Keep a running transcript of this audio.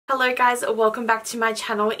Hello guys, welcome back to my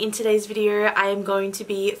channel. In today's video I am going to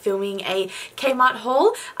be filming a Kmart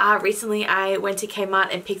haul. Recently I went to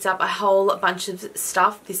Kmart and picked up a whole bunch of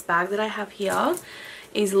stuff. This bag that I have here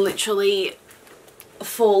is literally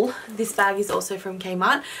full. This bag is also from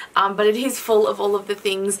Kmart, but it is full of all of the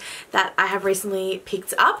things that I have recently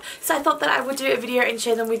picked up. So I thought that I would do a video and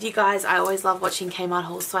share them with you guys. I always love watching Kmart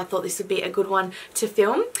hauls, so I thought this would be a good one to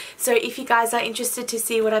film. So if you guys are interested to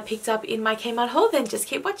see what I picked up in my Kmart haul, then just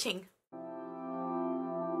keep watching.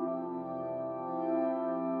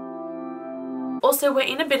 Also, we're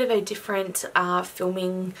in a bit of a different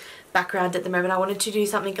filming background at the moment. I wanted to do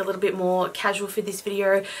something a little bit more casual for this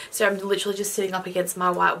video, so I'm literally just sitting up against my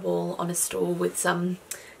white wall on a stool with some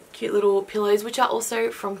cute little pillows, which are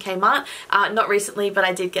also from Kmart. Not recently, but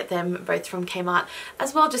I did get them both from Kmart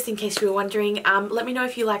as well, just in case you were wondering. Let me know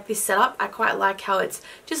if you like this setup. I quite like how it's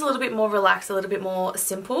just a little bit more relaxed, a little bit more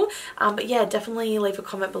simple. But yeah, definitely leave a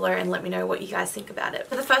comment below and let me know what you guys think about it.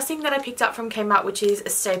 So the first thing that I picked up from Kmart, which is a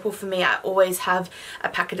staple for me, I always have a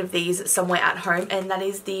packet of these somewhere at home, and that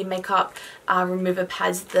is the makeup remover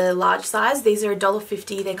pads, the large size. These are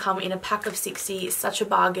 $1.50. They come in a pack of 60. Such a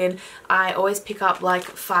bargain. I always pick up like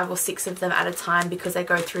 5 or 6 of them at a time because I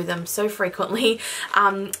go through them so frequently.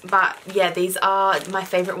 But yeah, these are my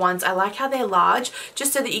favorite ones. I like how they're large,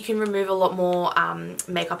 just so that you can remove a lot more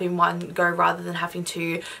makeup in one go rather than having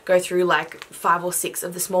to go through like 5 or 6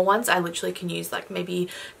 of the small ones. I literally can use like maybe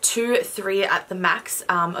 2, 3 at the max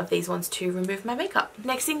of these ones to remove my makeup.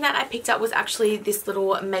 Next thing that I picked up was actually this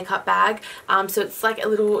little makeup bag. So it's like a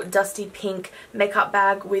little dusty pink makeup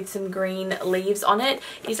bag with some green leaves on it.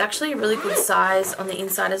 It's actually a really good size on the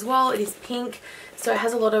inside as well. It is pink, so it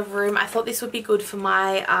has a lot of room. I thought this would be good for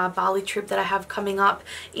my Bali trip that I have coming up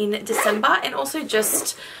in December, and also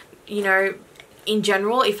just, you know, in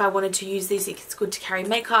general, if I wanted to use this, it's good to carry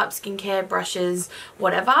makeup, skincare, brushes,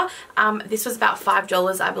 whatever. This was about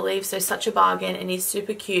 $5, I believe, so such a bargain, and is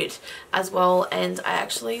super cute as well. And I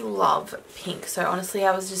actually love pink, so honestly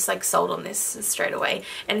I was just like sold on this straight away,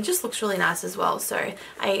 and it just looks really nice as well, so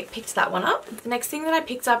I picked that one up. The next thing that I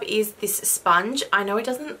picked up is this sponge. I know it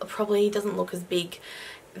probably doesn't look as big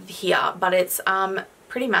here, but it's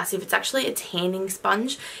pretty massive. It's actually a tanning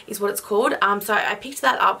sponge is what it's called. So I picked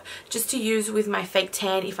that up just to use with my fake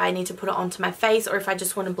tan if I need to put it onto my face, or if I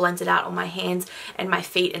just want to blend it out on my hands and my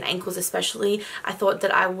feet and ankles especially. I thought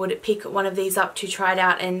that I would pick one of these up to try it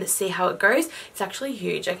out and see how it goes. It's actually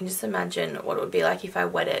huge. I can just imagine what it would be like if I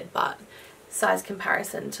wet it, but size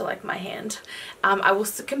comparison to like my hand. I will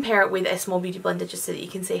compare it with a small beauty blender just so that you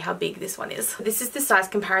can see how big this one is. This is the size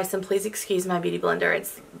comparison. Please excuse my beauty blender,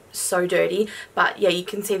 it's so dirty, but yeah, you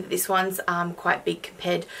can see that this one's quite big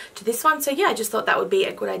compared to this one. So yeah, I just thought that would be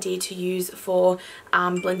a good idea to use for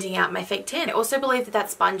blending out my fake tan. I also believe that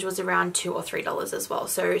that sponge was around $2 or $3 as well,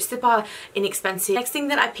 so super inexpensive. Next thing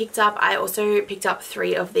that I picked up, I also picked up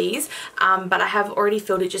 3 of these, but I have already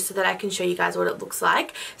filled it just so that I can show you guys what it looks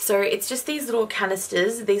like. So it's just these little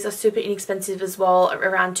canisters. These are super inexpensive as well,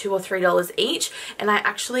 around $2 or $3 each, and I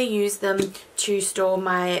actually use them to store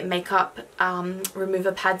my makeup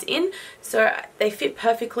remover pads in, so they fit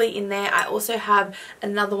perfectly in there. I also have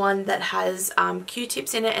another one that has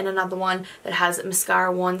Q-tips in it, and another one that has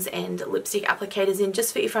mascara wands and lipstick applicators in,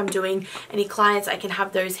 just for if I'm doing any clients, I can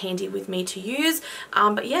have those handy with me to use.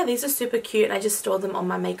 But yeah, these are super cute, and I just store them on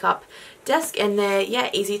my makeup desk, and they're,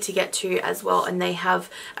 yeah, easy to get to as well, and they have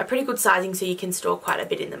a pretty good sizing, so you can store quite a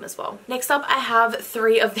bit in them as well. Next up, I have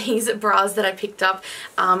 3 of these bras that I picked up.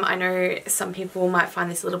 I know some people might find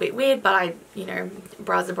this a little bit weird, but you know,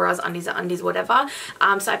 bras are bras, undies are undies, whatever.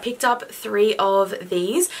 So I picked up 3 of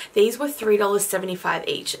these. These were $3.75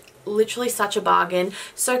 each. Literally such a bargain,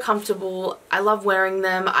 so comfortable. I love wearing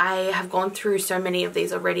them. I have gone through so many of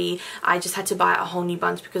these already. I just had to buy a whole new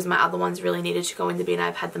bunch because my other ones really needed to go in the bin.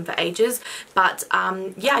 I've had them for ages, but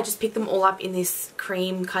yeah, I just picked them all up in this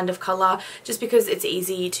cream kind of color, just because it's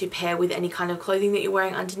easy to pair with any kind of clothing that you're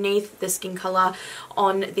wearing underneath. The skin color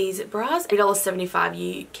on these bras, $3.75,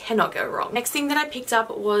 you cannot go wrong. Next thing that I picked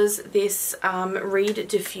up was this Reed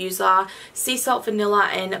diffuser, sea salt vanilla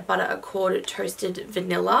and butter accord toasted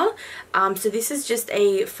vanilla. So this is just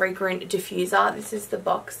a fragrant diffuser. This is the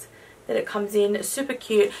box that it comes in. Super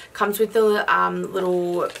cute. Comes with the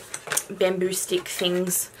little bamboo stick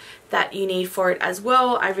things that you need for it as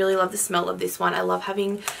well. I really love the smell of this one. I love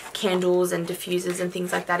having candles and diffusers and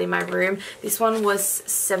things like that in my room. This one was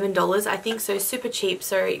 $7 I think, so super cheap.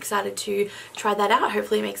 So excited to try that out.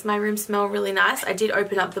 Hopefully it makes my room smell really nice. I did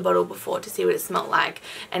open up the bottle before to see what it smelled like,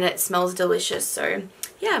 and it smells delicious. So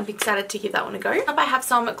yeah, I'm excited to give that one a go. Up I have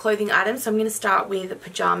some clothing items, so I'm going to start with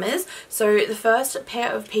pajamas. So the first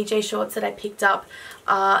pair of PJ shorts that I picked up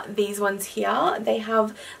are these ones here. They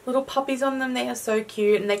have little puppies on them. They are so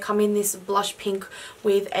cute, and they come in this blush pink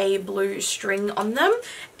with a blue string on them,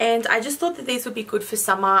 and I just thought that these would be good for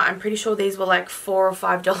summer. I'm pretty sure these were like $4 or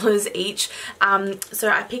 $5 each. So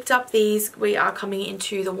I picked up these. We are coming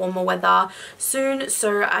into the warmer weather soon,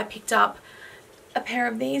 so I picked up a pair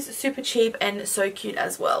of these, super cheap and so cute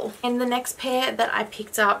as well. And the next pair that I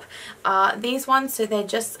picked up are these ones. So they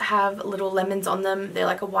just have little lemons on them. They're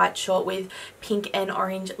like a white short with pink and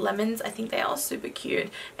orange lemons. I think they are super cute,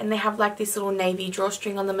 and they have like this little navy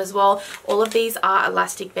drawstring on them as well. All of these are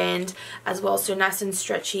elastic band as well, so nice and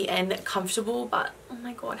stretchy and comfortable. But oh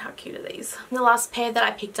my god, how cute are these. And the last pair that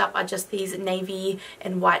I picked up are just these navy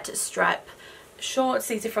and white stripe shorts.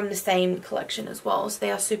 These are from the same collection as well, so they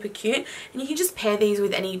are super cute, and you can just pair these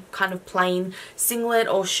with any kind of plain singlet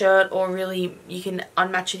or shirt, or really you can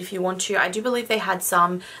unmatch it if you want to. I do believe they had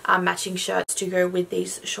some matching shirts to go with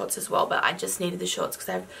these shorts as well, but I just needed the shorts because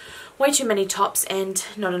I have way too many tops and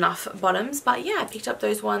not enough bottoms. But yeah, I picked up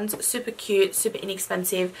those ones. Super cute, super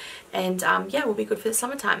inexpensive, and yeah, will be good for the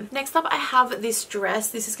summertime. Next up I have this dress.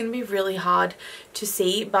 This is going to be really hard to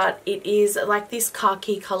see, but it is like this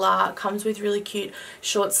khaki color. Comes with really cute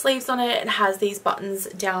short sleeves on it. It has these buttons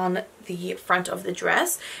down the front of the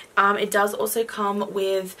dress. It does also come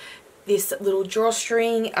with this little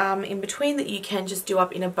drawstring in between that you can just do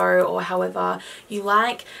up in a bow or however you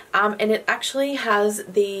like, and it actually has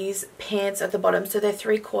these pants at the bottom, so they're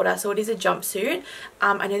 3/4, so it is a jumpsuit.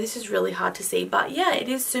 I know this is really hard to see, but yeah, it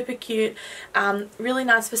is super cute. Really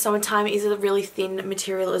nice for summertime. It is a really thin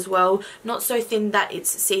material as well, not so thin that it's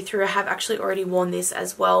see-through. I have actually already worn this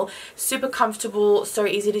as well. Super comfortable, so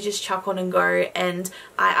easy to just chuck on and go, and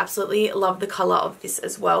I absolutely love the color of this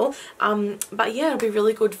as well. But yeah, it'll be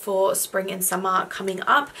really good for spring and summer coming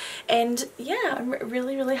up, and yeah, I'm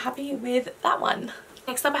really happy with that one.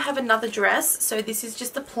 Next up I have another dress. So this is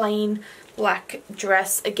just a plain black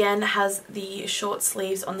dress. Again, has the short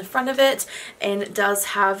sleeves on the front of it, and it does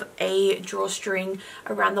have a drawstring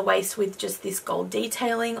around the waist with just this gold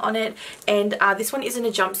detailing on it. And this one isn't a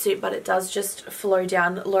jumpsuit, but it does just flow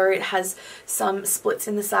down low. It has some splits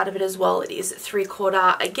in the side of it as well. It is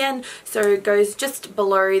 3/4 again, so it goes just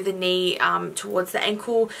below the knee towards the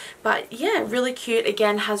ankle. But yeah, really cute.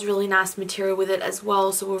 Again, has really nice material with it as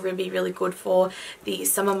well, so will be really good for the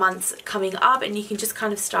summer months coming up. And you can just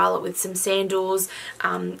kind of style it with some sandals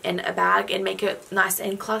and a bag and make it nice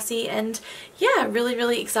and classy. And yeah,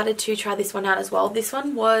 really excited to try this one out as well. This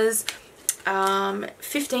one was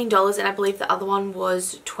 $15, and I believe the other one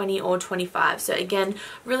was $20 or $25, so again,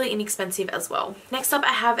 really inexpensive as well. Next up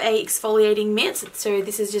I have a exfoliating mitt. So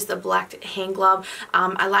this is just a black hand glove.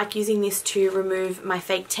 I like using this to remove my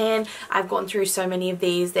fake tan. I've gone through so many of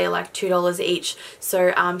these. They're like $2 each,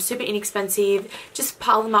 so super inexpensive. Just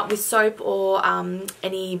pile them up with soap or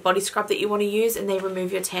any body scrub that you want to use, and they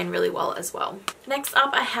remove your tan really well as well. Next up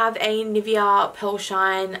I have a Nivea Pearl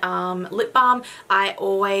Shine lip balm. I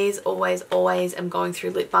always am going through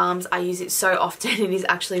lip balms. I use it so often, it is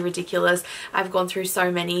actually ridiculous. I've gone through so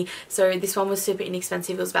many. So this one was super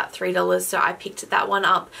inexpensive. It was about $3, so I picked that one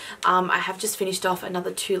up. I have just finished off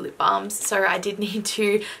another 2 lip balms, so I did need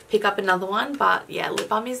to pick up another one. But yeah, lip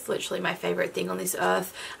balm is literally my favorite thing on this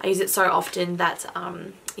earth. I use it so often that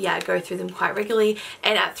yeah, I go through them quite regularly,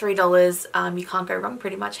 and at $3 you can't go wrong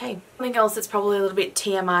pretty much. Hey, something else that's probably a little bit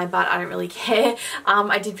TMI, but I don't really care.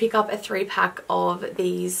 I did pick up a 3-pack of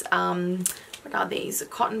these what are these?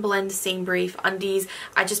 Cotton Blend Seam Brief undies.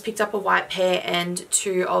 I just picked up a white pair and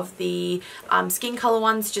 2 of the skin color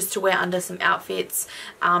ones just to wear under some outfits,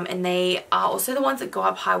 and they are also the ones that go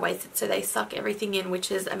up high-waisted, so they suck everything in,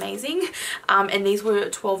 which is amazing. And these were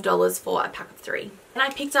 $12 for a pack of 3. And I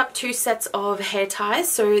picked up 2 sets of hair ties.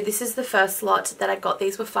 So this is the first lot that I got.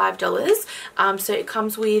 These were $5. So it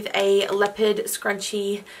comes with a leopard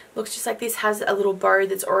scrunchie. Looks just like this. Has a little bow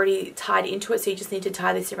that's already tied into it, so you just need to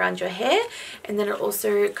tie this around your hair. And then it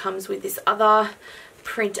also comes with this other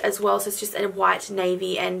print as well, so it's just a white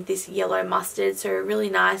navy and this yellow mustard, so really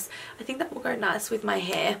nice. I think that will go nice with my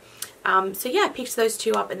hair. So yeah, I picked those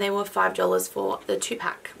 2 up, and they were $5 for the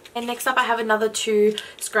 2-pack. And next up I have another 2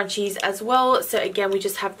 scrunchies as well. So again, we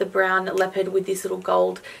just have the brown leopard with this little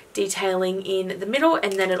gold detailing in the middle,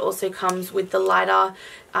 and then it also comes with the lighter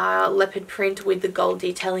leopard print with the gold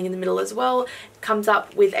detailing in the middle as well. Comes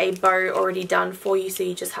up with a bow already done for you, so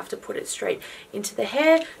you just have to put it straight into the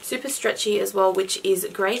hair. Super stretchy as well, which is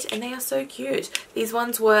great, and they are so cute. These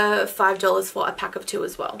ones were $5 for a pack of 2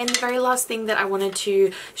 as well. And the very last thing that I wanted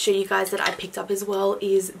to show you guys that I picked up as well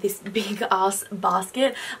is this big ass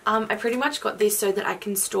basket. I pretty much got this so that I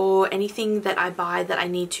can store anything that I buy that I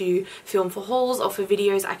need to film for hauls or for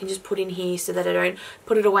videos. I can just put in here so that I don't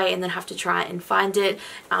put it away and then have to try and find it,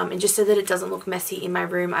 and just so that it doesn't look messy in my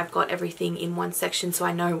room. I've got everything in one section so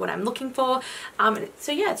I know what I'm looking for.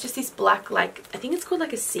 So yeah, it's just this black, like, I think it's called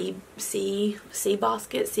like a sea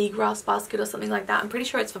basket, seagrass basket or something like that. I'm pretty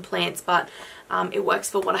sure it's for plants, but it works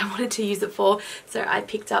for what I wanted to use it for, so I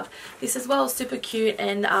picked up this as well. Super cute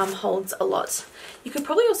and holds a lot. You could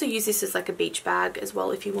probably also use this as like a beach bag as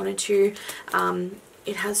well if you wanted to.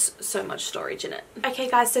 It has so much storage in it. Okay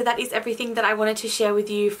guys, so that is everything that I wanted to share with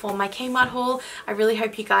you for my Kmart haul. I really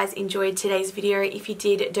hope you guys enjoyed today's video. If you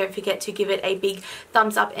did, don't forget to give it a big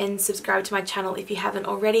thumbs up and subscribe to my channel if you haven't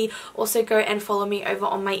already. Also go and follow me over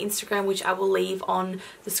on my Instagram, which I will leave on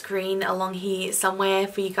the screen along here somewhere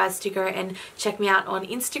for you guys to go and check me out on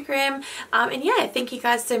Instagram. And yeah, thank you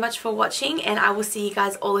guys so much for watching, and I will see you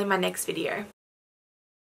guys all in my next video.